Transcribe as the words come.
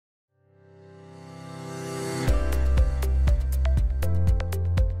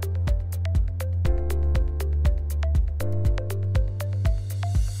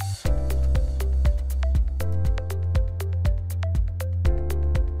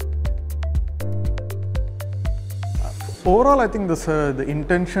Overall, I think this, the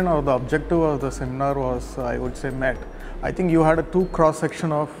intention or the objective of the seminar was, I would say, met. I think you had a two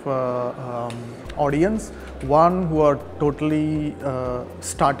cross-section of audience, one who are totally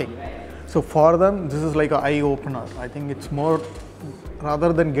starting. So for them, this is like an eye-opener. I think it's more,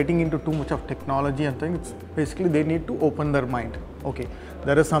 rather than getting into too much of technology and things, it's basically they need to open their mind. Okay,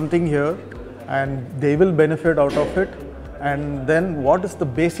 there is something here and they will benefit out of it. And then what is the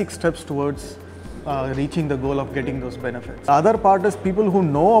basic steps towards reaching the goal of getting those benefits. The other part is people who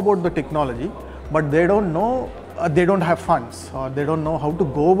know about the technology, but they don't know, they don't have funds or they don't know how to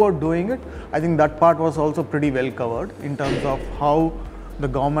go about doing it. I think that part was also pretty well covered in terms of how the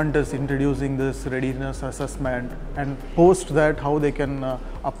government is introducing this readiness assessment, and post that how they can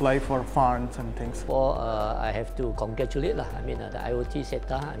apply for funds and things. I have to congratulate the IOT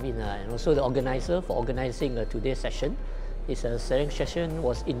SATA, and also the organizer for organizing today's session. This sharing session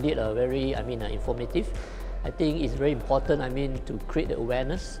was indeed very informative. I think it's very important to create the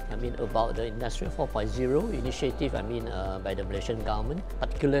awareness about the Industry 4.0 initiative by the Malaysian government,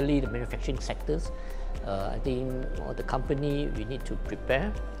 particularly the manufacturing sectors. I think the company, we need to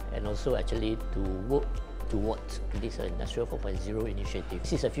prepare and also actually to work towards this Industry 4.0 initiative.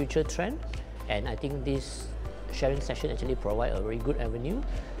 This is a future trend, and I think this sharing session actually provides a very good avenue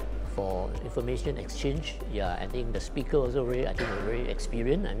for information exchange. Yeah, I think the speaker also very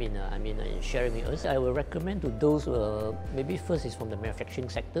experienced. Sharing with us. I will recommend to those maybe first is from the manufacturing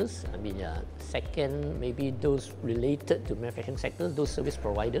sectors. Second, maybe those related to manufacturing sectors, those service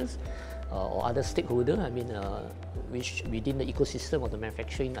providers or other stakeholders. Which within the ecosystem of the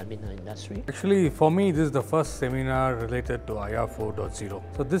manufacturing industry. Actually, for me, this is the first seminar related to IR 4.0.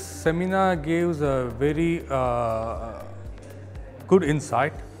 So this seminar gives a very good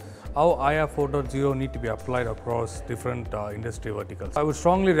insight how IR 4.0 need to be applied across different industry verticals. I would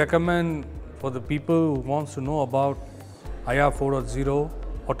strongly recommend for the people who wants to know about IR 4.0,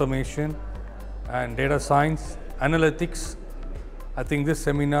 automation and data science, analytics. I think this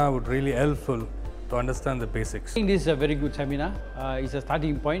seminar would really helpful to understand the basics. I think this is a very good seminar. It's a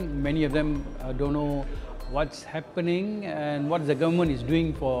starting point. Many of them don't know what's happening and what the government is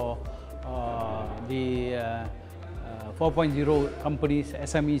doing for the 4.0 companies,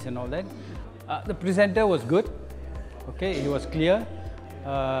 SMEs and all that. The presenter was good, okay, it was clear.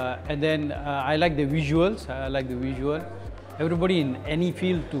 And then I like the visuals, Everybody in any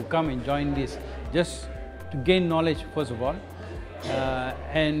field to come and join this, just to gain knowledge first of all,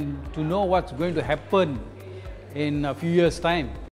 and to know what's going to happen in a few years' time.